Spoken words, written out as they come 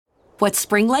What's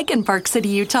spring like in Park City,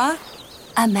 Utah?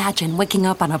 Imagine waking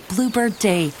up on a bluebird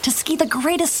day to ski the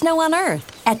greatest snow on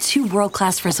Earth at 2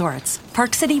 world-class resorts,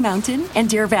 Park City Mountain and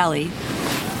Deer Valley.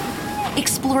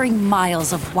 Exploring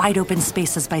miles of wide-open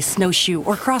spaces by snowshoe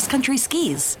or cross-country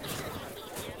skis.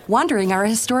 Wandering our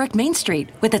historic Main Street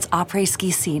with its après ski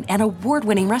scene and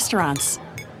award-winning restaurants.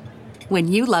 When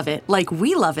you love it like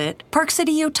we love it, Park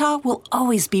City, Utah will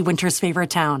always be winter's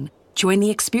favorite town. Join the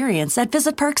experience at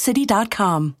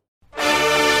visitparkcity.com.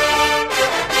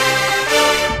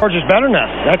 Georgia's better now.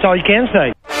 That's all you can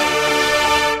say.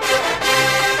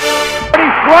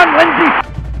 Run, Lindsay!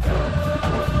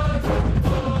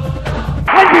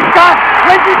 Lindsay, stop!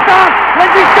 Lindsay, stop!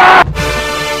 Lindsay, stop!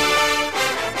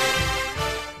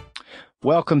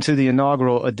 Welcome to the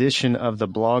inaugural edition of the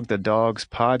Blawg The Dawgs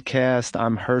Podcast.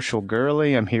 I'm Herschel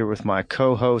Gurley. I'm here with my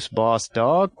co-host, Boss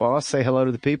Dawg. Boss, say hello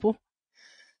to the people.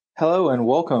 Hello and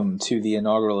welcome to the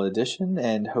inaugural edition,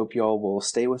 and hope y'all will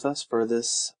stay with us for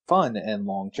this fun and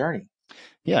long journey.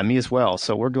 Yeah, me as well.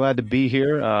 So we're glad to be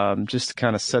here. Just to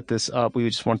kind of set this up, we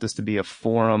just want this to be a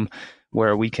forum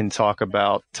where we can talk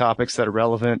about topics that are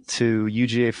relevant to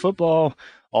UGA football,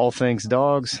 all things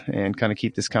dogs, and kind of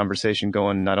keep this conversation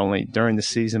going not only during the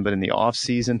season but in the off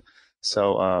season.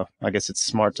 So I guess it's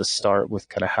smart to start with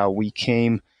kind of how we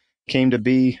came to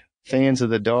be fans of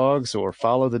the Dogs or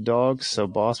follow the Dogs. So,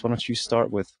 Boss, why don't you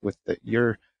start with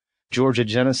your Georgia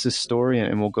Genesis story,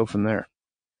 and we'll go from there.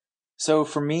 So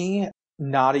for me,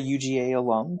 not a UGA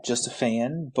alum, just a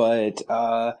fan, but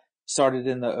started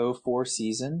in the 04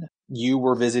 season. You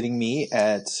were visiting me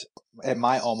at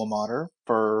my alma mater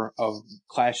for a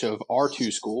clash of our two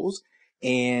schools.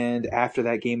 And after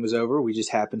that game was over, we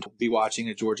just happened to be watching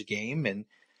a Georgia game, and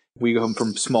we come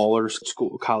from smaller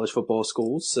college football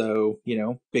schools, so,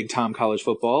 big time college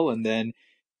football, and then,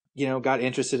 got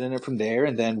interested in it from there,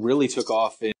 and then really took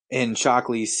off in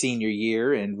Shockley's senior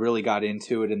year and really got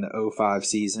into it in the 05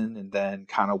 season, and then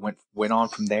kind of went on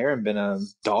from there and been a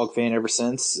Dog fan ever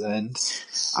since, and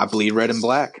I bleed red and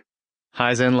black.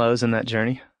 Highs and lows in that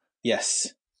journey?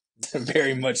 Yes.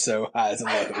 Very much so, highs and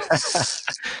lows.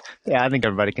 Yeah, I think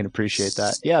everybody can appreciate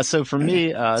that. Yeah, so for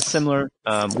me, similar.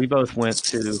 We both went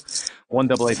to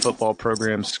 1AA football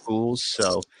program schools,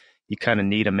 so you kind of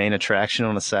need a main attraction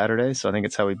on a Saturday. So I think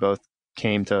it's how we both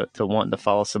came to wanting to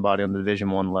follow somebody on the Division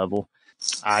I level.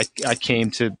 I came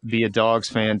to be a Dogs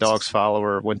fan, Dogs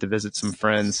follower, went to visit some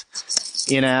friends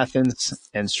in Athens,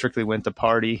 and strictly went to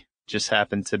party. Just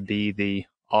happened to be the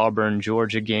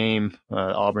Auburn-Georgia game,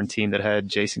 Auburn team that had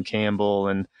Jason Campbell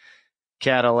and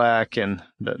Cadillac and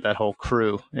that whole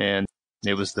crew. And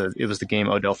it was the game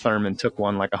Odell Thurman took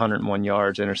one like 101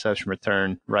 yards, interception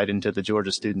return right into the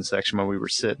Georgia student section where we were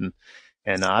sitting.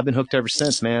 And I've been hooked ever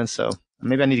since, man. So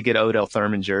maybe I need to get an Odell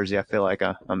Thurman jersey. I feel like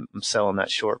I'm selling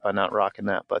that short by not rocking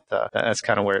that, but that's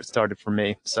kind of where it started for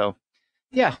me. So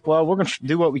yeah, well, we're going to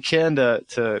do what we can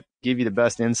to give you the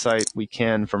best insight we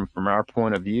can from our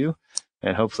point of view.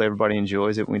 And hopefully everybody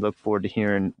enjoys it. We look forward to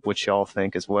hearing what y'all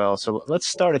think as well. So let's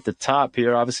start at the top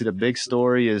here. Obviously, the big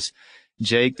story is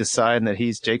Jake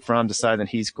Fromm deciding that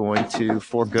he's going to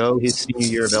forego his senior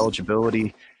year of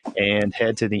eligibility and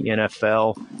head to the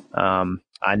NFL.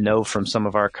 I know from some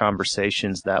of our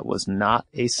conversations that was not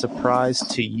a surprise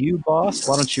to you, Boss.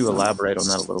 Why don't you elaborate on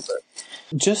that a little bit?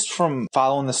 Just from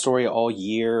following the story all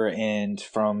year and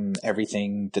from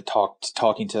everything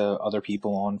talking to other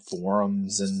people on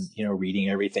forums and, reading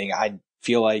everything, I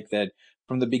feel like that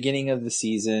from the beginning of the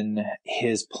season,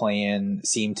 his plan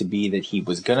seemed to be that he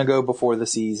was going to go before the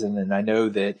season. And I know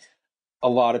that a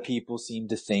lot of people seem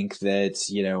to think that,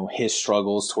 his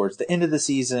struggles towards the end of the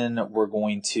season were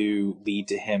going to lead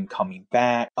to him coming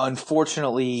back.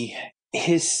 Unfortunately,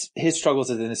 his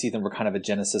struggles at the end of the season were kind of a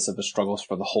genesis of the struggles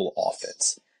for the whole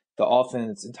offense.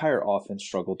 The entire offense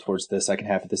struggled towards the second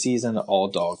half of the season. All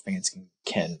Dog fans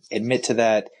can admit to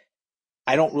that.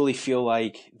 I don't really feel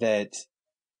like that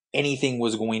anything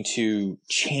was going to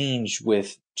change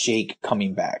with Jake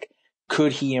coming back.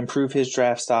 Could he improve his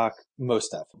draft stock?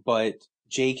 Most definitely. But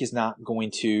Jake is not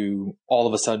going to all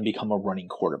of a sudden become a running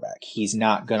quarterback. He's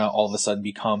not going to all of a sudden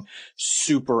become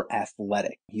super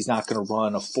athletic. He's not going to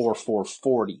run a 4.4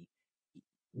 40.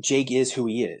 Jake is who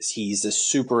he is. He's a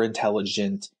super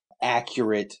intelligent,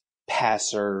 accurate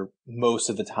passer most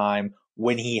of the time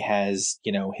when he has,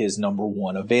 his number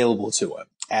one available to him.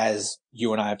 As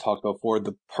you and I have talked about before,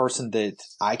 the person that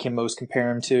I can most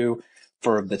compare him to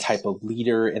for the type of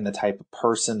leader and the type of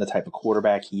person, the type of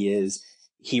quarterback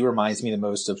he reminds me the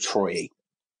most of Troy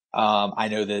Aikman. I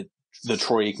know that the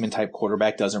Troy Aikman type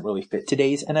quarterback doesn't really fit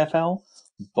today's NFL,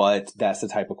 but that's the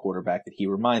type of quarterback that he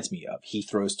reminds me of. He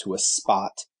throws to a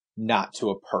spot, not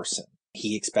to a person.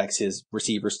 He expects his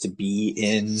receivers to be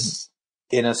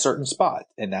in a certain spot,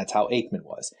 and that's how Aikman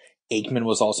was. Aikman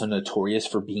was also notorious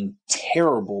for being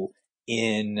terrible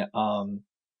in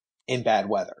bad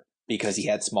weather because he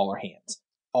had smaller hands.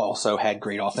 Also had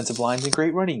great offensive lines and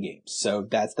great running games. So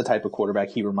that's the type of quarterback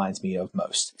he reminds me of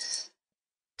most.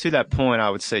 To that point, I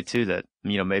would say too that,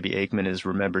 maybe Aikman is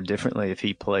remembered differently if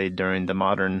he played during the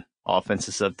modern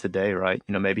offenses of today, right?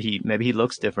 Maybe he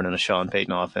looks different in a Sean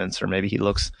Payton offense, or maybe he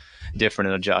looks different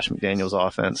in a Josh McDaniels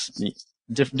offense.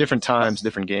 Different times,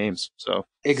 different games. So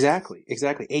exactly.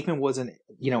 Aikman wasn't,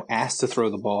 asked to throw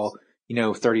the ball,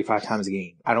 35 times a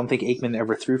game. I don't think Aikman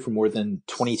ever threw for more than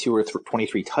 22 or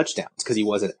 23 touchdowns because he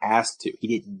wasn't asked to. He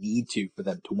didn't need to for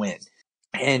them to win.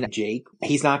 And Jake,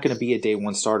 he's not going to be a day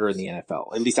one starter in the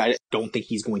NFL. At least I don't think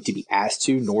he's going to be asked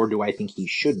to, nor do I think he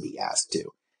should be asked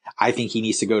to. I think he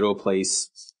needs to go to a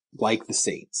place like the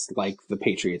Saints, like the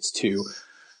Patriots to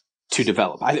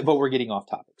develop. But we're getting off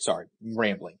topic. Sorry, I'm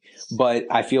rambling. But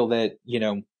I feel that,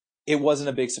 it wasn't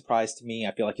a big surprise to me.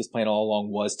 I feel like his plan all along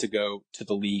was to go to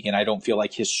the league, and I don't feel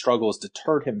like his struggles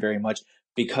deterred him very much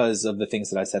because of the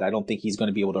things that I said. I don't think he's going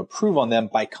to be able to improve on them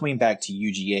by coming back to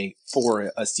UGA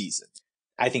for a season.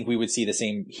 I think we would see the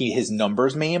same. His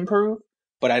numbers may improve,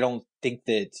 but I don't think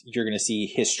that you're going to see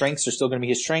his strengths are still going to be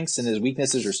his strengths and his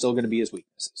weaknesses are still going to be his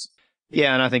weaknesses.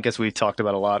 Yeah, and I think as we've talked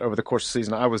about a lot over the course of the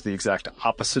season, I was the exact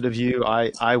opposite of you.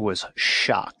 I was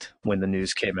shocked when the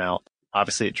news came out.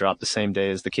 Obviously, it dropped the same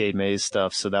day as the Cade Mays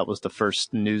stuff, so that was the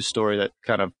first news story that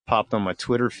kind of popped on my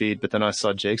Twitter feed. But then I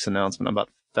saw Jake's announcement. I about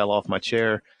fell off my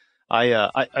chair.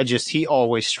 He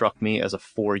always struck me as a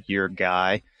 4-year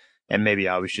guy, and maybe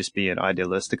I was just being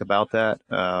idealistic about that.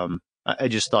 I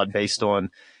just thought based on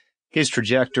his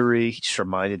trajectory, he just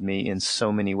reminded me in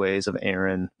so many ways of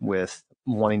Aaron with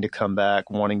wanting to come back,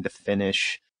 wanting to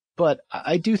finish. But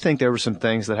I do think there were some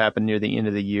things that happened near the end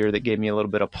of the year that gave me a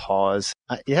little bit of pause.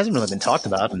 It hasn't really been talked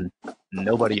about, and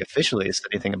nobody officially has said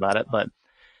anything about it, but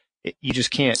you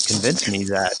just can't convince me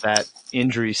that that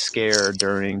injury scare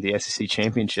during the SEC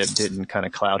championship didn't kind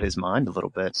of cloud his mind a little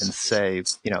bit and say,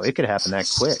 it could happen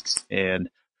that quick. And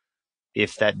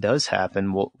if that does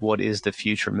happen, what is the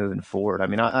future moving forward? I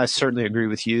mean, I certainly agree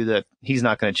with you that he's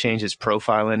not going to change his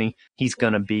profile any. He's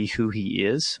going to be who he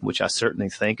is, which I certainly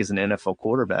think is an NFL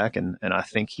quarterback, and I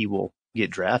think he will get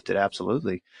drafted,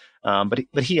 absolutely.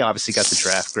 But he obviously got the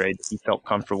draft grade that he felt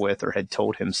comfortable with or had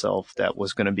told himself that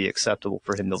was going to be acceptable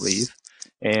for him to leave.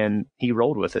 And he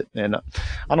rolled with it. And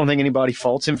I don't think anybody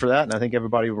faults him for that. And I think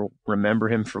everybody will remember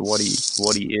him for what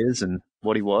he is and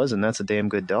what he was. And that's a damn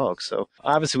good dog. So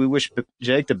obviously we wish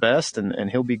Jake the best, and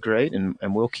he'll be great. And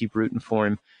we'll keep rooting for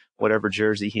him, whatever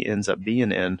jersey he ends up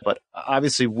being in. But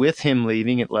obviously with him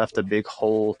leaving, it left a big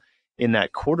hole in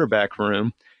that quarterback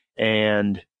room.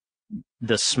 And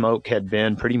the smoke had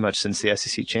been pretty much since the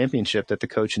SEC championship that the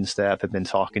coaching staff had been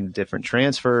talking to different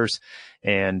transfers.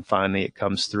 And finally it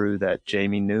comes through that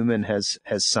Jamie Newman has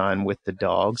signed with the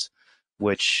Dogs,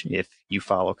 which if you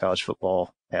follow college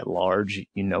football at large,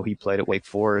 he played at Wake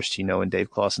Forest, in Dave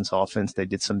Clawson's offense. They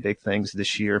did some big things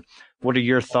this year. What are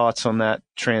your thoughts on that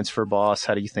transfer, boss?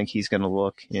 How do you think he's going to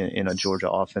look in a Georgia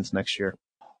offense next year?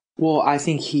 Well, I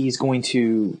think he's going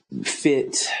to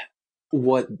fit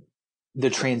what the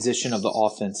transition of the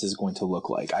offense is going to look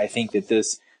like. I think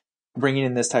that bringing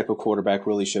in this type of quarterback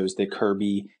really shows that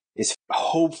Kirby is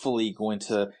hopefully going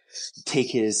to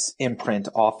take his imprint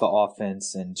off the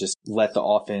offense and just let the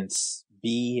offense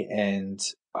be and,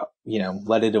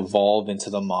 let it evolve into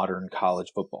the modern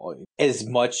college football. As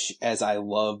much as I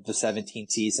love the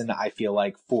 17th season, I feel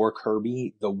like for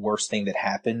Kirby, the worst thing that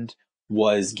happened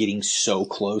was getting so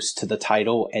close to the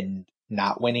title and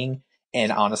not winning.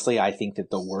 And honestly, I think that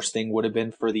the worst thing would have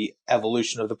been for the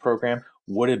evolution of the program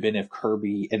would have been if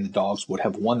Kirby and the Dogs would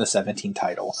have won the 17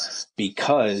 title,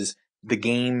 because the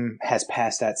game has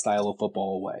passed that style of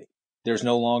football away. There's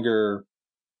no longer,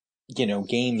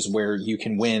 games where you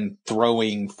can win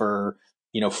throwing for,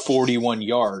 41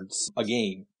 yards a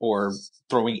game or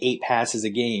throwing 8 passes a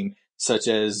game, such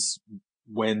as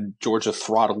when Georgia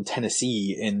throttled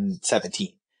Tennessee in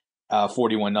 17.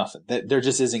 41-0. There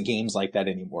just isn't games like that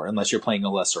anymore unless you're playing a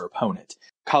lesser opponent.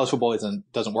 College football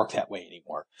doesn't work that way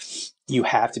anymore. You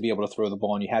have to be able to throw the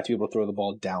ball, and you have to be able to throw the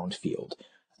ball downfield.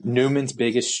 Newman's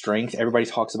biggest strength, everybody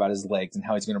talks about his legs and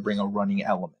how he's going to bring a running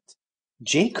element.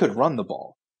 Jake could run the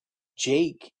ball.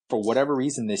 Jake, for whatever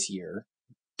reason this year,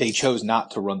 they chose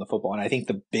not to run the football. And I think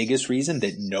the biggest reason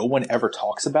that no one ever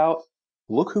talks about,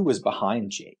 look who was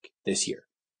behind Jake this year.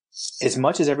 As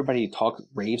much as everybody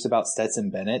raves about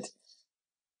Stetson Bennett,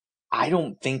 I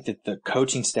don't think that the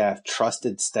coaching staff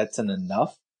trusted Stetson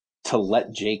enough to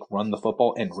let Jake run the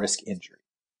football and risk injury.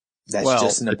 That's Well,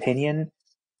 just an opinion.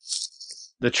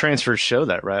 the transfers show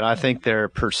that, right? I think their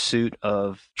pursuit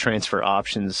of transfer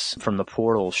options from the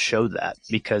portal showed that,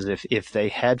 because if they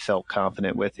had felt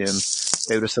confident with him,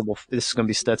 they would have said, well, this is going to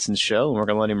be Stetson's show and we're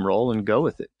going to let him roll and go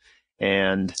with it.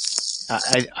 And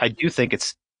I do think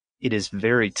it is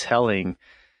very telling,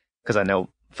 because I know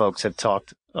folks have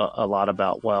talked a lot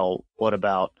about, well, what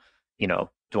about,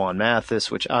 Dwan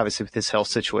Mathis, which obviously with his health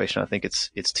situation, I think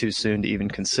it's too soon to even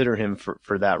consider him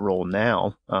for that role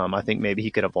now. I think maybe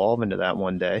he could evolve into that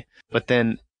one day. But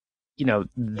then,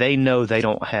 they know they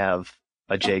don't have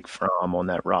a Jake Fromm on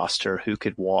that roster who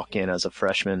could walk in as a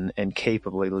freshman and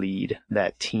capably lead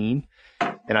that team.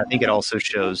 And I think it also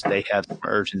shows they have some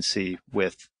urgency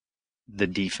with the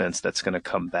defense that's going to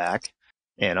come back.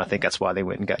 And I think that's why they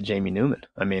went and got Jamie Newman.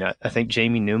 I mean, I think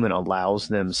Jamie Newman allows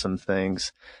them some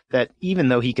things that, even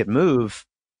though he could move,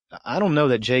 I don't know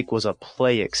that Jake was a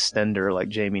play extender like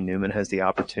Jamie Newman has the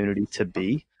opportunity to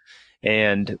be.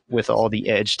 And with all the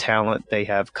edge talent they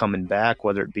have coming back,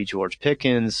 whether it be George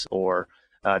Pickens or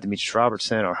Demetrius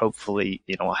Robertson, or hopefully,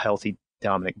 a healthy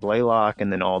Dominic Blaylock,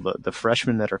 and then all the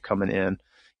freshmen that are coming in,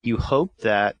 you hope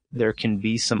that there can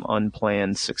be some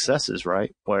unplanned successes,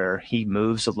 right? Where he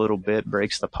moves a little bit,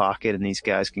 breaks the pocket, and these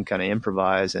guys can kind of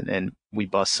improvise and we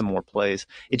bust some more plays.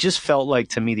 It just felt like,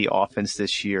 to me, the offense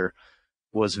this year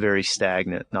was very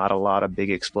stagnant, not a lot of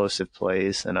big explosive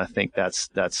plays. And I think that's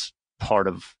part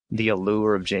of the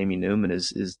allure of Jamie Newman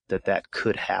is that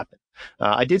could happen.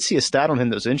 I did see a stat on him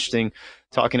that was interesting,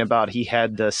 talking about he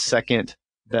had the second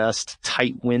best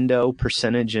tight window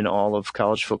percentage in all of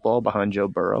college football behind Joe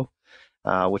Burrow,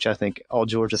 which I think all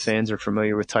Georgia fans are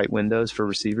familiar with tight windows for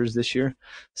receivers this year.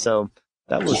 So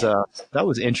that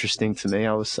was interesting to me.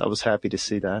 I was happy to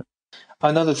see that.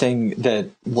 Another thing that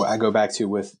I go back to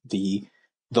with the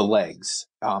legs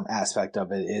aspect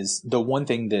of it is, the one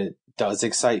thing that does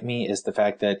excite me is the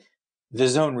fact that the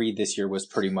zone read this year was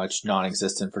pretty much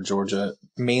non-existent for Georgia,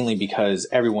 mainly because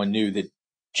everyone knew that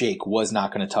Jake was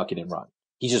not going to tuck it and run.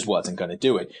 He just wasn't going to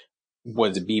do it.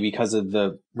 Would it be because of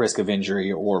the risk of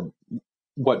injury or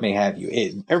what may have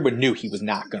you? Everyone knew he was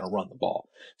not going to run the ball.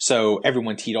 So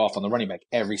everyone teed off on the running back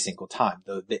every single time.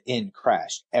 The end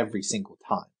crashed every single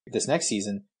time. This next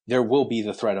season, there will be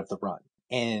the threat of the run.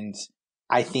 And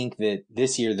I think that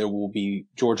this year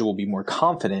Georgia will be more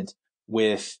confident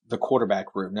with the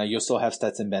quarterback room. Now, you'll still have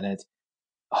Stetson Bennett.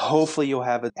 Hopefully you'll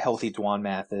have a healthy Dwan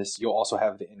Mathis. You'll also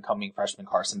have the incoming freshman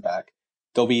Carson Beck.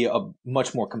 There'll be a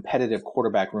much more competitive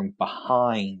quarterback room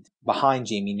behind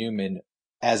Jamie Newman,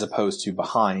 as opposed to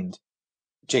behind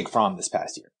Jake Fromm this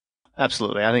past year.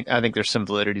 Absolutely. I think there's some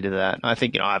validity to that. I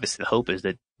think, obviously the hope is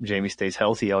that Jamie stays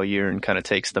healthy all year and kind of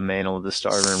takes the mantle of the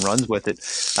starter and runs with it.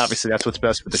 Obviously that's what's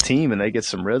best for the team, and they get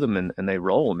some rhythm and they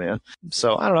roll, man.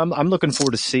 So I don't know. I'm looking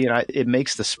forward to seeing it. It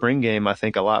makes the spring game, I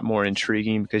think, a lot more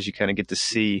intriguing, because you kind of get to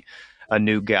see a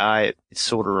new guy. It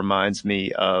sort of reminds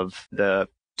me of the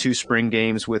 2 spring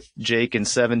games with Jake in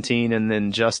 17 and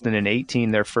then Justin in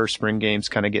 18, their first spring games,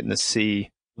 kind of getting to see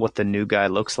what the new guy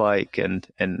looks like and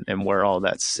where all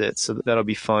that sits. So that'll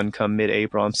be fun come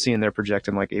mid-April. I'm seeing they're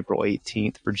projecting like April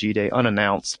 18th for G-Day,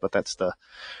 unannounced, but that's the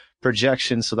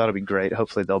projection. So that'll be great.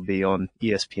 Hopefully they'll be on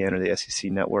ESPN or the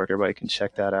SEC network. Everybody can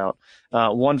check that out.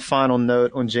 One final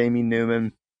note on Jamie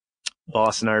Newman.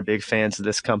 Boss and I are big fans of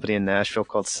this company in Nashville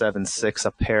called 7-6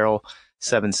 Apparel.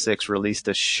 7-6 released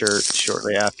a shirt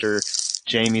shortly after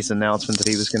Jamie's announcement that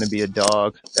he was going to be a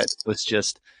dog. That was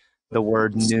just the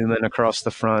word Newman across the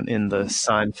front in the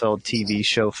Seinfeld TV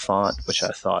show font, which I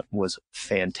thought was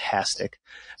fantastic.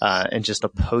 And just a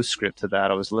postscript to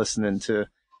that, I was listening to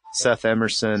Seth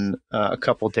Emerson a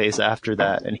couple days after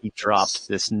that, and he dropped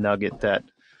this nugget that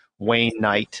Wayne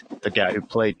Knight, the guy who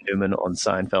played Newman on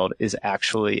Seinfeld, is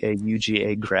actually a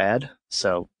UGA grad.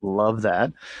 So love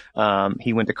that.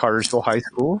 He went to Cartersville High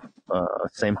School,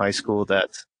 same high school that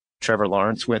Trevor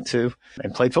Lawrence went to,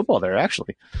 and played football there,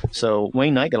 actually. So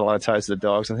Wayne Knight got a lot of ties to the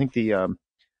Dogs. I think the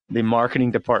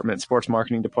marketing department, sports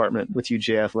marketing department with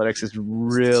UGA Athletics is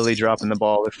really dropping the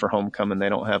ball if for homecoming they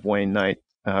don't have Wayne Knight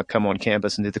come on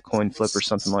campus and do the coin flip or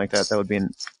something like that. That would be an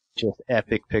just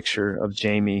epic picture of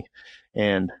Jamie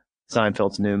and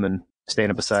Seinfeld's Newman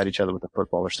standing beside each other with a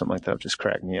football or something like that. Would just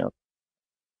crack me up.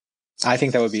 I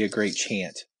think that would be a great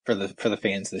chant for the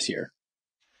fans this year,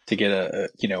 to get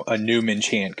a Newman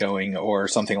chant going, or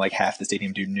something like half the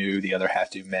stadium do new, the other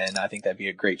half do men. I think that'd be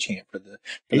a great chant for the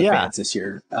fans this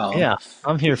year.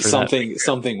 I'm here for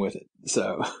something with it.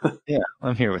 So yeah,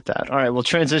 I'm here with that. All right, we'll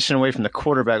transition away from the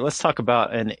quarterback. Let's talk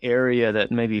about an area that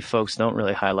maybe folks don't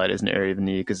really highlight as an area of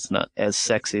need because it's not as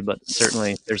sexy, but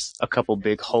certainly there's a couple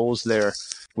big holes there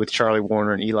with Charlie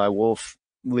Warner and Eli Wolf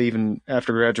leaving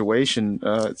after graduation,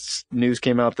 news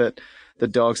came out that the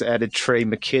Dogs added Trey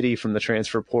McKitty from the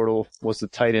transfer portal, was the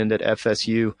tight end at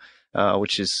FSU,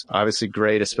 which is obviously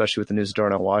great, especially with the news of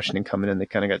Darnell Washington coming in. They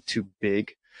kind of got two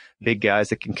big guys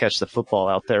that can catch the football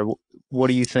out there. What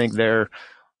do you think there?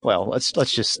 Well, let's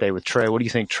just stay with Trey. What do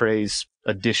you think Trey's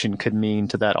addition could mean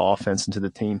to that offense and to the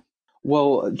team?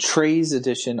 Well, Trey's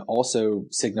addition also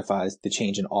signifies the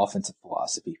change in offensive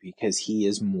philosophy because he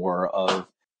is more of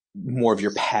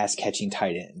your pass catching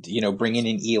tight end. Bringing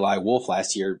in Eli Wolf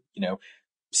last year,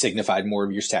 signified more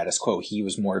of your status quo. He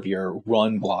was more of your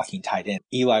run blocking tight end.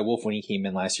 Eli Wolf, when he came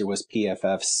in last year, was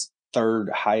PFF's third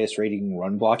highest rating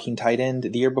run blocking tight end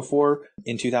the year before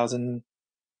in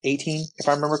 2018, if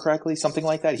I remember correctly, something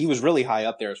like that. He was really high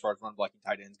up there as far as run blocking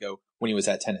tight ends go when he was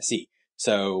at Tennessee.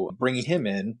 So bringing him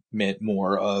in meant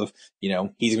more of, he's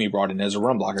going to be brought in as a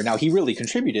run blocker. Now, he really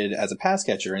contributed as a pass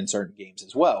catcher in certain games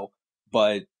as well,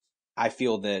 but I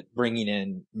feel that bringing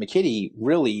in McKitty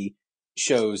really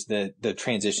shows the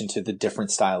transition to the different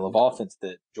style of offense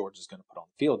that Georgia's going to put on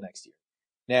the field next year.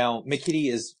 Now,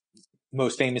 McKitty is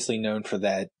most famously known for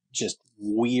that just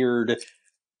weird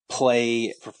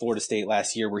play for Florida State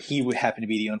last year where he would happen to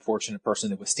be the unfortunate person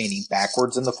that was standing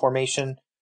backwards in the formation.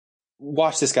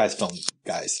 Watch this guy's film,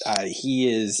 guys. He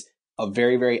is a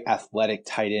very, very athletic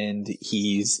tight end.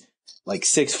 He's like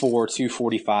 6'4",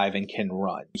 245 and can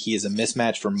run. He is a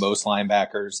mismatch for most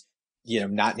linebackers,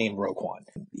 not named Roquan.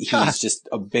 He's just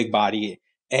a big body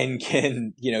and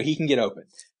can, he can get open.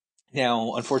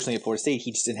 Now, unfortunately at Florida State,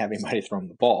 he just didn't have anybody to throw him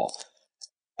the ball.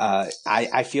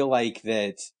 I feel like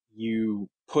that you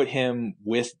put him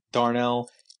with Darnell,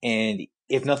 and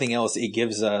if nothing else, it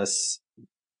gives us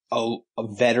a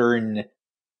veteran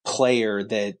player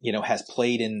that, has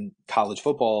played in college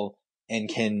football and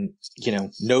can,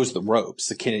 knows the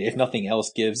ropes. If nothing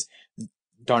else, gives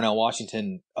Darnell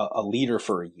Washington a leader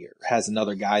for a year, has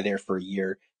another guy there for a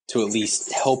year to at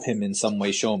least help him in some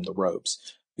way, show him the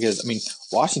ropes. Because,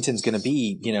 Washington's going to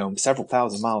be, several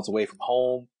thousand miles away from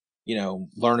home,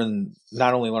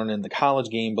 not only learning the college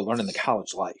game, but learning the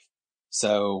college life.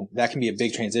 So that can be a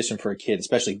big transition for a kid,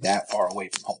 especially that far away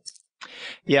from home.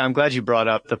 Yeah, I'm glad you brought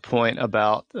up the point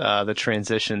about the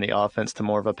transition, the offense to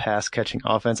more of a pass-catching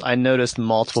offense. I noticed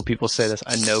multiple people say this.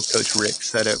 I know Coach Rick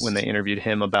said it when they interviewed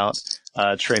him about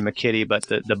Trey McKitty, but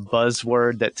the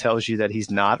buzzword that tells you that he's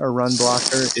not a run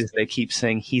blocker is they keep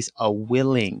saying he's a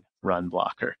willing run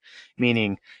blocker,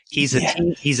 meaning he's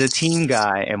a team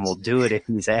guy and will do it if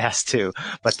he's asked to,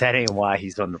 but that ain't why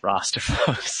he's on the roster,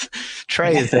 folks.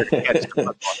 Trey is there to catch the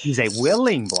football. He's a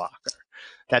willing blocker.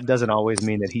 That doesn't always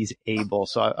mean that he's able.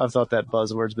 So I thought that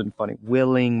buzzword's been funny.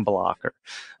 Willing blocker.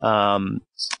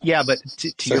 Yeah, but so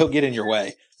he'll get in your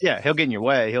way. Yeah, he'll get in your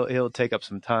way. He'll take up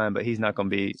some time, but he's not going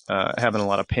to be having a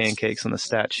lot of pancakes on the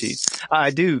stat sheet.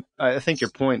 I think your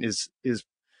point is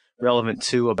relevant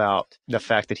too about the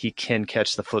fact that he can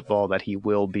catch the football, that he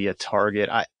will be a target.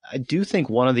 I do think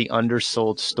one of the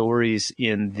undersold stories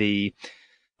in the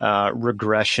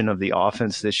regression of the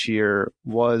offense this year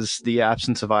was the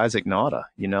absence of Isaac Nauta.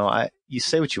 You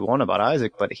say what you want about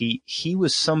Isaac, but he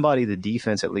was somebody the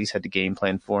defense at least had to game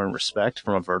plan for and respect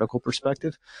from a vertical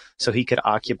perspective. So he could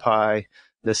occupy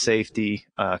the safety,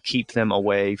 keep them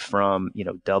away from,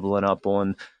 doubling up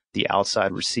on the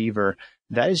outside receiver.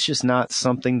 That is just not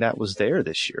something that was there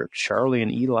this year. Charlie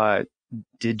and Eli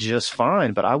did just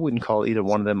fine, but I wouldn't call either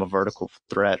one of them a vertical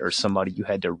threat or somebody you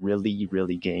had to really,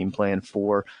 really game plan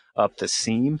for up the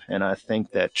seam. And I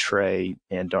think that Trey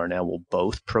and Darnell will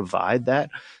both provide that.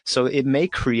 So it may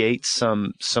create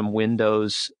some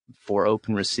windows for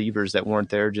open receivers that weren't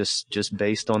there just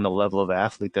based on the level of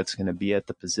athlete that's going to be at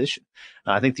the position.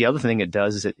 I think the other thing it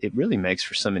does is it really makes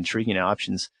for some intriguing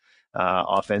options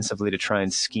offensively to try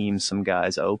and scheme some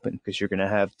guys open, because you're going to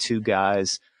have two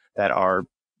guys that are,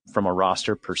 from a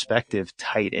roster perspective,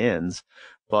 tight ends,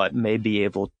 but may be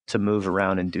able to move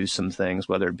around and do some things,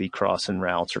 whether it be crossing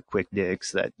routes or quick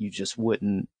digs that you just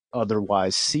wouldn't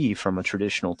otherwise see from a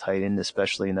traditional tight end,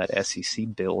 especially in that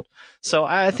SEC build. So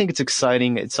I think it's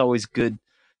exciting. It's always good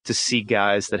to see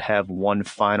guys that have one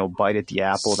final bite at the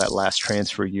apple, that last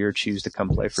transfer year, choose to come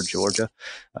play for Georgia.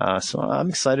 So I'm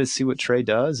excited to see what Trey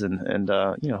does and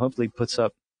hopefully puts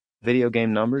up video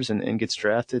game numbers and gets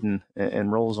drafted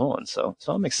and rolls on. So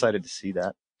I'm excited to see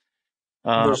that.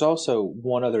 There's also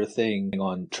one other thing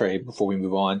on Trey before we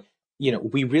move on.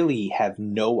 We really have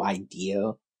no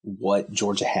idea what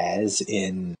Georgia has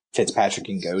in Fitzpatrick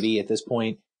and Godey at this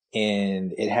point.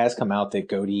 And it has come out that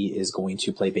Godey is going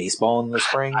to play baseball in the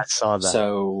spring. I saw that.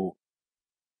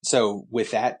 So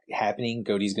with that happening,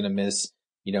 Godey's going to miss,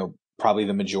 probably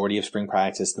the majority of spring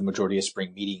practice, the majority of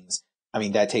spring meetings. I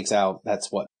mean,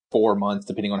 that's what, 4 months,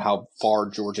 depending on how far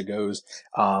Georgia goes.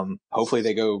 Hopefully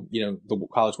they go, the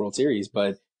College World Series,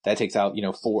 but that takes out,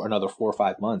 another 4 or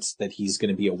 5 months that he's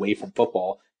going to be away from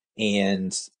football.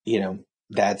 And,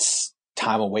 that's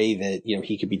time away that,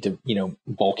 he could be,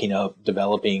 bulking up,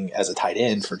 developing as a tight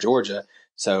end for Georgia.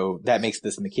 So that makes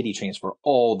this McKitty transfer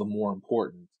all the more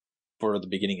important for the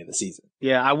beginning of the season.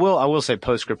 Yeah, I will say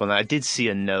postscript on that. I did see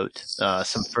a note,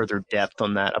 some further depth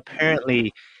on that.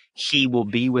 Apparently, he will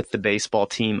be with the baseball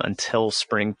team until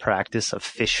spring practice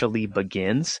officially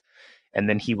begins, and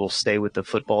then he will stay with the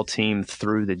football team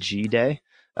through the G-Day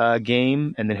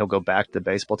game, and then he'll go back to the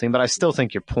baseball team. But I still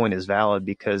think your point is valid,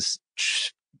 because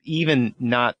even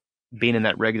not being in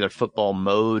that regular football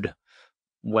mode,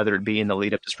 whether it be in the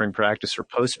lead up to spring practice or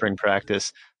post spring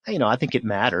practice, I think it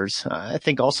matters. I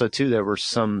think also, too, there were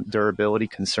some durability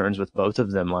concerns with both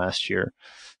of them last year.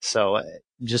 So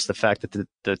just the fact that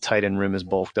the tight end room is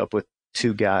bulked up with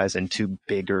 2 guys and 2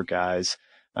 bigger guys,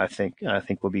 I think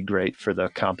will be great for the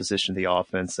composition of the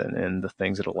offense and the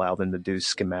things that allow them to do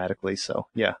schematically. So,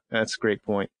 yeah, that's a great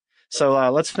point. So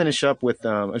let's finish up with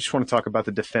I just want to talk about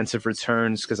the defensive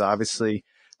returns, because obviously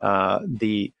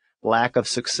the lack of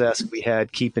success we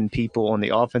had keeping people on the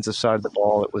offensive side of the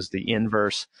ball, it was the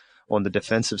inverse on the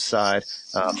defensive side.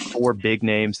 4 big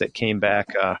names that came back.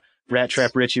 Rat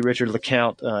Trap Richie, Richard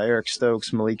LeCount, Eric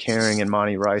Stokes, Malik Herring, and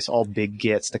Monty Rice, all big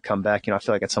gets to come back. I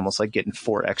feel like it's almost like getting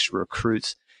 4 extra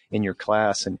recruits in your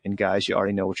class and guys you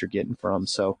already know what you're getting from.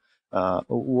 So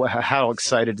how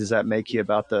excited does that make you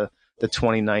about the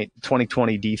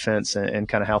 2020 defense and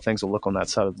kind of how things will look on that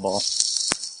side of the ball?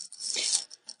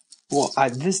 Well,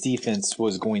 this defense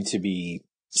was going to be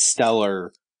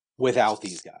stellar without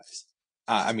these guys.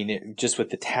 Just with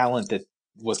the talent that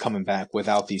was coming back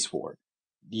without these 4.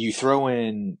 You throw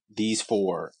in these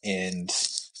 4 and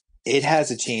it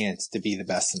has a chance to be the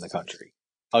best in the country.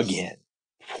 Again,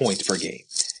 points per game.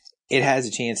 It has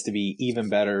a chance to be even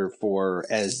better for,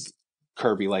 as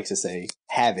Kirby likes to say,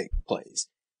 havoc plays.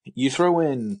 You throw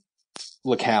in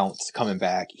LeCount coming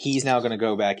back. He's now going to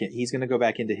go back in. He's going to go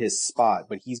back into his spot,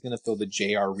 but he's going to fill the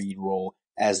J.R. Reed role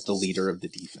as the leader of the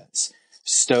defense.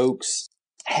 Stokes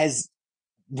has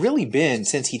really been,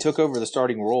 since he took over the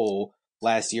starting role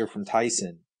last year from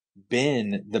Tyson,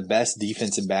 been the best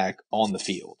defensive back on the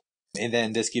field. And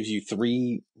then this gives you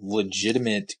 3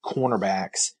 legitimate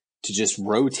cornerbacks to just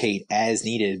rotate as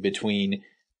needed between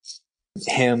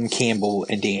him, Campbell,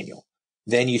 and Daniel.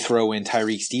 Then you throw in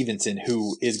Tyreek Stevenson,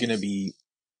 who is going to be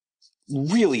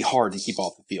really hard to keep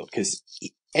off the field, because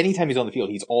anytime he's on the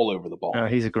field, he's all over the ball.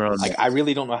 He's a grown man. I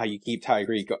really don't know how you keep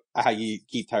Tyreek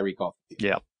off the field.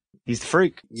 Yeah, he's the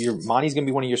freak. Monty's going to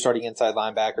be one of your starting inside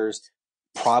linebackers,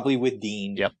 probably with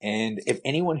Dean. Yep. And if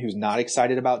anyone who's not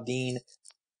excited about Dean,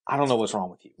 I don't know what's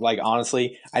wrong with you.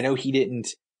 Honestly, I know he didn't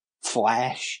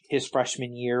flash his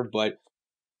freshman year, but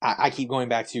I keep going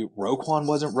back to Roquan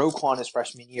wasn't Roquan his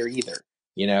freshman year either.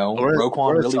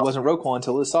 Roquan really wasn't Roquan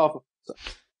until his sophomore.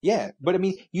 Yeah, but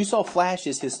you saw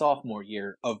flashes his sophomore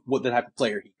year of what the type of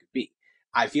player he could be.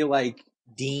 I feel like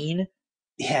Dean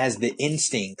has the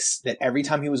instincts that every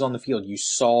time he was on the field, you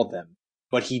saw them,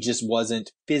 but he just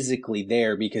wasn't physically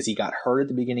there because he got hurt at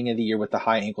the beginning of the year with the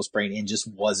high ankle sprain and just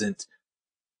wasn't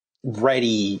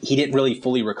ready. He didn't really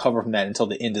fully recover from that until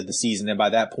the end of the season. And by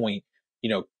that point,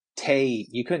 Tay,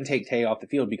 you couldn't take Tay off the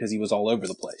field because he was all over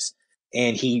the place,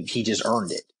 and he just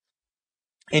earned it.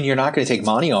 And you're not going to take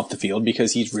Monty off the field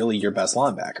because he's really your best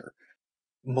linebacker.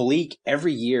 Malik,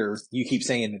 every year you keep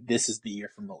saying that this is the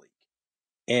year for Malik.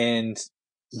 And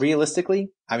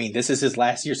realistically, this is his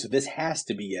last year, so this has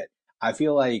to be it. I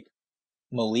feel like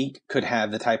Malik could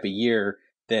have the type of year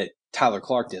that Tyler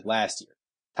Clark did last year.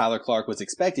 Tyler Clark was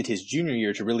expected his junior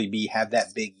year to really have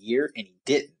that big year, and he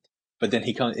didn't. But then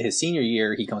his senior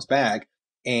year, he comes back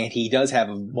and he does have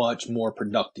a much more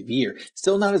productive year.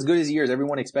 Still not as good as year as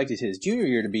everyone expected his junior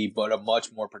year to be, but a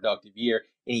much more productive year.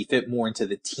 And he fit more into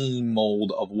the team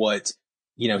mold of what,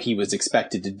 he was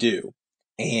expected to do.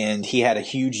 And he had a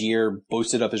huge year,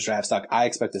 boosted up his draft stock. I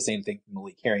expect the same thing from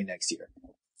Malik Herring next year.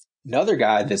 Another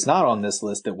guy that's not on this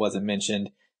list that wasn't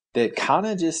mentioned that kind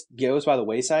of just goes by the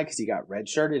wayside because he got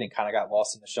redshirted and kind of got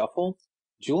lost in the shuffle.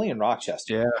 Julian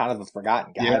Rochester, kind of a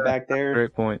forgotten guy back there.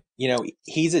 Great point.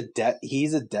 He's a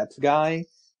depth guy,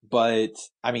 but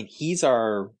he's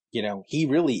our, he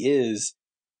really is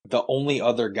the only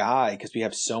other guy because we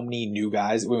have so many new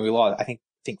guys. When we lost, I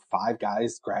think 5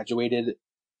 guys graduated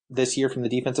this year from the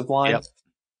defensive line. Yep.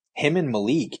 Him and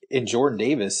Malik and Jordan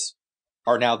Davis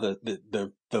are now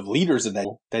the leaders of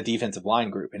that defensive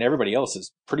line group, and everybody else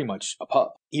is pretty much a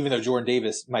pup. Even though Jordan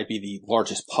Davis might be the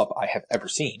largest pup I have ever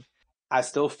seen, I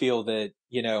still feel that,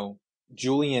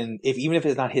 Julian, even if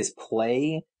it's not his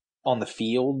play on the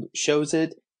field shows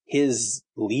it, his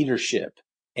leadership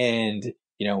and,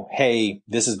 hey,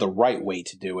 this is the right way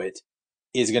to do it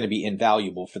is going to be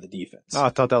invaluable for the defense. Oh, I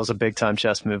thought that was a big time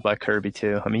chess move by Kirby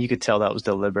too. I mean, you could tell that was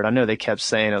deliberate. I know they kept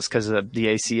saying it was because of the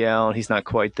ACL and he's not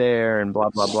quite there and blah,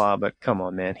 blah, blah. But come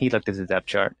on, man. He looked at the depth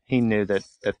chart. He knew that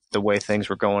the way things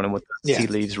were going and with the tea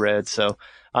leaves read. So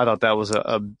I thought that was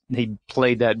he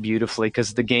played that beautifully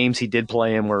because the games he did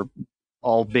play in were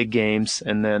all big games.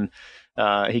 And then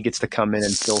he gets to come in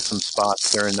and fill some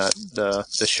spots during the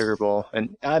Sugar Bowl.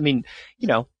 And I mean,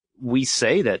 we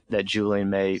say that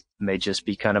Julian may just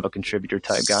be kind of a contributor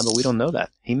type guy, but we don't know that.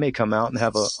 He may come out and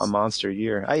have a monster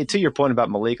year. To your point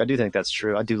about Malik, I do think that's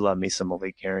true. I do love me some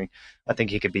Malik Herring. I think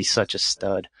he could be such a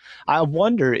stud. I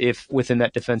wonder if within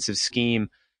that defensive scheme,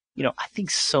 I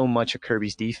think so much of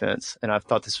Kirby's defense, and I've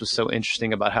thought this was so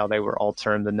interesting about how they were all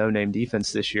termed the no-name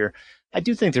defense this year. I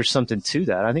do think there's something to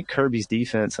that. I think Kirby's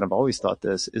defense, and I've always thought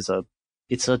this,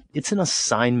 it's an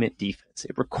assignment defense.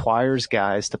 It requires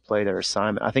guys to play their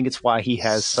assignment. I think it's why he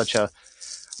has such a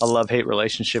love-hate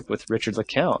relationship with Richard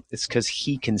LeCount. It's because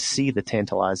he can see the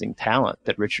tantalizing talent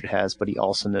that Richard has, but he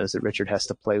also knows that Richard has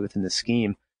to play within the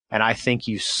scheme. And I think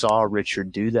you saw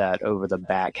Richard do that over the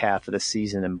back half of the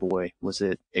season, and boy, was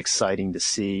it exciting to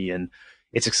see. And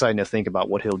it's exciting to think about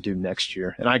what he'll do next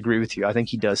year. And I agree with you. I think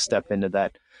he does step into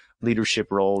that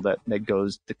leadership role that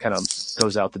kind of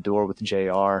goes out the door with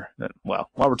JR. Well,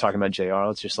 while we're talking about JR,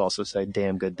 let's just also say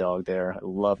damn good dog there. I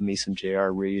love me some JR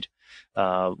Reed.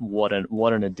 What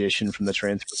an addition from the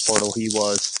transfer portal he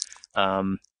was.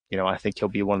 I think he'll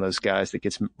be one of those guys that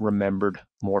gets remembered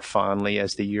more fondly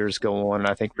as the years go on. And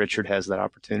I think Richard has that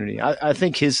opportunity. I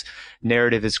think his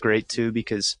narrative is great too,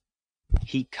 because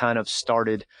he kind of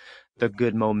started the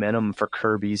good momentum for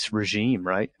Kirby's regime,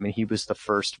 right? I mean, he was the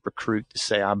first recruit to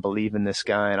say, I believe in this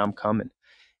guy and I'm coming.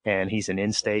 And he's an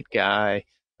in-state guy,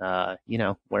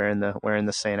 wearing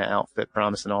the Santa outfit,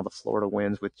 promising all the Florida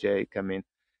wins with Jake. I mean,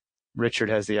 Richard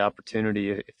has the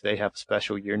opportunity, if they have a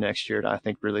special year next year, to, I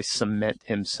think, really cement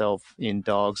himself in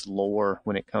Dawg's lore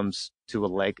when it comes to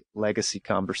a legacy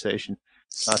conversation.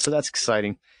 So that's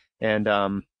exciting. And,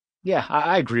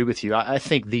 I agree with you. I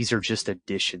think these are just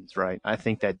additions, right? I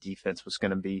think that defense was going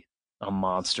to be a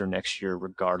monster next year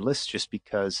regardless, just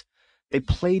because they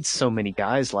played so many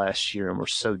guys last year and were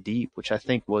so deep, which I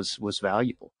think was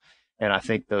valuable. And I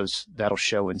think that'll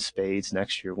show in spades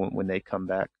next year when they come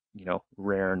back,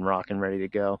 rare and rocking, ready to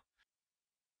go.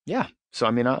 Yeah. So,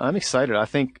 I mean, I'm excited. I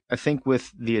think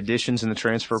with the additions in the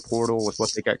transfer portal, with what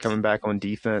they got coming back on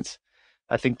defense,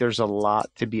 I think there's a lot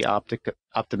to be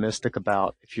optimistic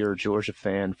about if you're a Georgia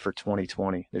fan for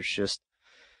 2020. There's just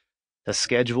the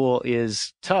schedule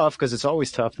is tough because it's always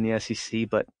tough in the SEC,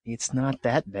 but it's not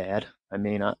that bad. I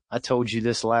mean, I told you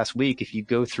this last week. If you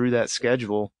go through that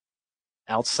schedule,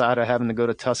 outside of having to go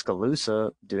to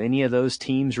Tuscaloosa, do any of those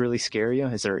teams really scare you?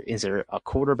 Is there a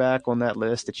quarterback on that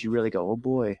list that you really go, oh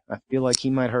boy, I feel like he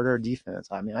might hurt our defense?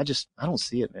 I mean, I don't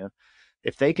see it, man.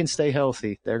 If they can stay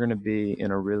healthy, they're going to be in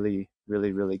a really,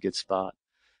 really, really good spot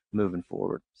moving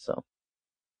forward. So,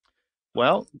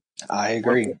 well, I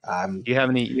agree. Do you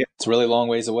have any? It's a really long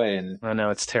ways away, and I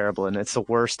know it's terrible, and it's the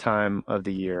worst time of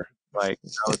the year. Like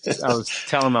I was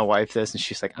telling my wife this, and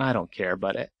she's like, "I don't care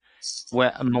about it."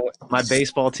 Well, my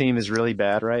baseball team is really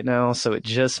bad right now, so it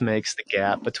just makes the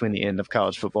gap between the end of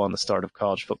college football and the start of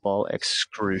college football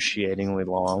excruciatingly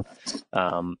long.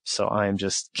 So I am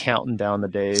just counting down the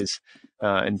days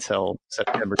until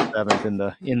September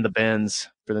 7th in the Benz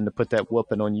for them to put that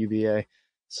whooping on UVA.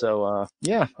 So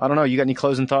I don't know. You got any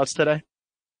closing thoughts today?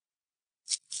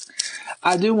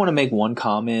 I do want to make one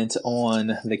comment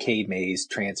on the Cade Mays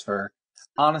transfer.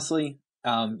 Honestly,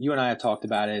 you and I have talked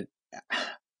about it.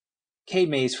 Cade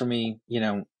Mays, for me,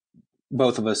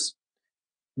 both of us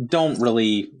don't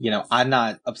really, I'm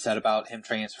not upset about him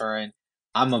transferring.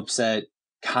 I'm upset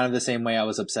kind of the same way I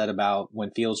was upset about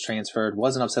when Fields transferred.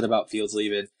 Wasn't upset about Fields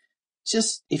leaving.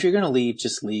 Just, if you're going to leave,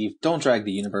 just leave. Don't drag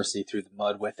the university through the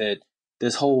mud with it.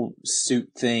 This whole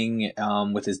suit thing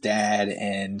with his dad,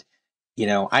 and,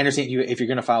 I understand if you're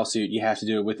going to file suit, you have to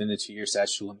do it within the 2-year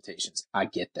statute of limitations. I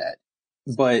get that.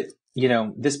 But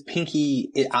this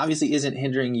pinky, it obviously isn't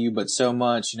hindering you, but so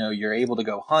much, you're able to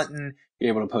go hunting.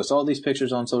 You're able to post all these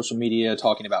pictures on social media,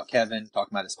 talking about Kevin,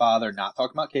 talking about his father, not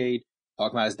talking about Cade,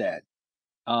 talking about his dad.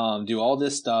 Do all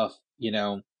this stuff,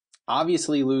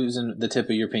 obviously losing the tip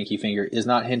of your pinky finger is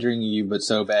not hindering you, but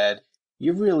so bad,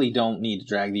 you really don't need to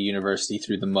drag the university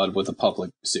through the mud with a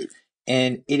public suit.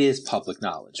 And it is public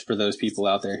knowledge for those people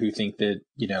out there who think that,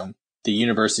 the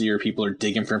university or people are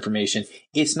digging for information,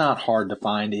 it's not hard to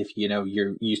find. If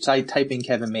you type in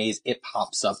Kevin Mays, it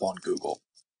pops up on Google.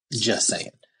 Just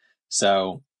saying.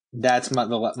 So that's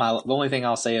the only thing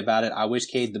I'll say about it. I wish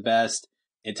Cade the best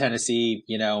in Tennessee.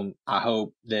 I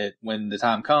hope that when the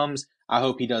time comes, I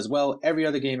hope he does well every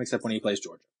other game except when he plays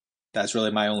Georgia. That's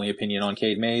really my only opinion on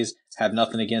Cade Mays. Have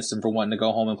nothing against him for wanting to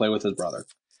go home and play with his brother.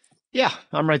 Yeah,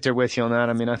 I'm right there with you on that.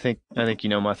 I mean, I think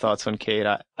my thoughts on Cade.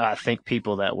 I think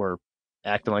people that were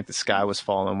acting like the sky was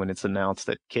falling when it's announced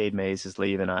that Cade Mays is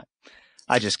leaving,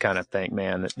 I just kind of think,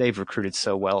 man, that they've recruited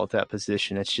so well at that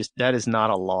position. It's just, that is not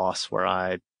a loss where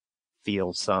I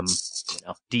feel some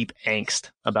deep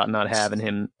angst about not having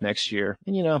him next year.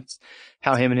 And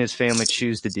how him and his family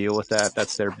choose to deal with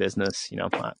that's their business.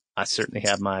 I certainly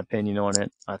have my opinion on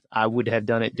it. I would have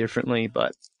done it differently,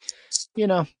 but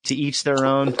to each their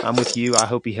own. I'm with you. I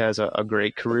hope he has a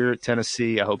great career at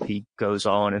Tennessee. I hope he goes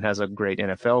on and has a great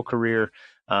NFL career.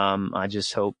 I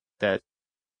just hope that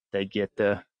they get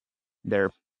their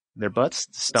butts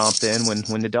stomped in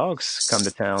when the Dogs come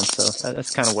to town. So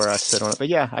that's kind of where I sit on it. But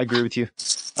yeah, I agree with you.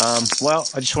 Well,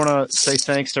 I just want to say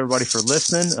thanks to everybody for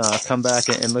listening. Come back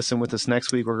and listen with us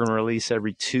next week. We're going to release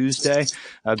every Tuesday.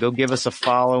 Go give us a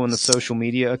follow in the social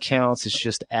media accounts. It's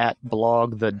just at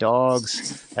Blawg The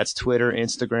Dawgs. That's Twitter,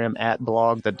 Instagram, at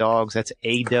Blawg The Dawgs. That's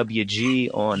AWG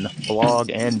on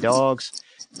Blawg and Dogs.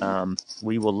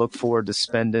 We will look forward to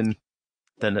spending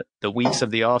the weeks of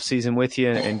the off season with you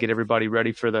and get everybody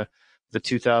ready for the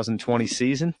 2020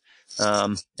 season.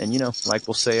 And like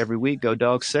we'll say every week, go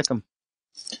Dogs, sick 'em.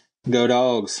 Go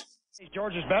Dogs.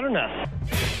 Georgia's better now.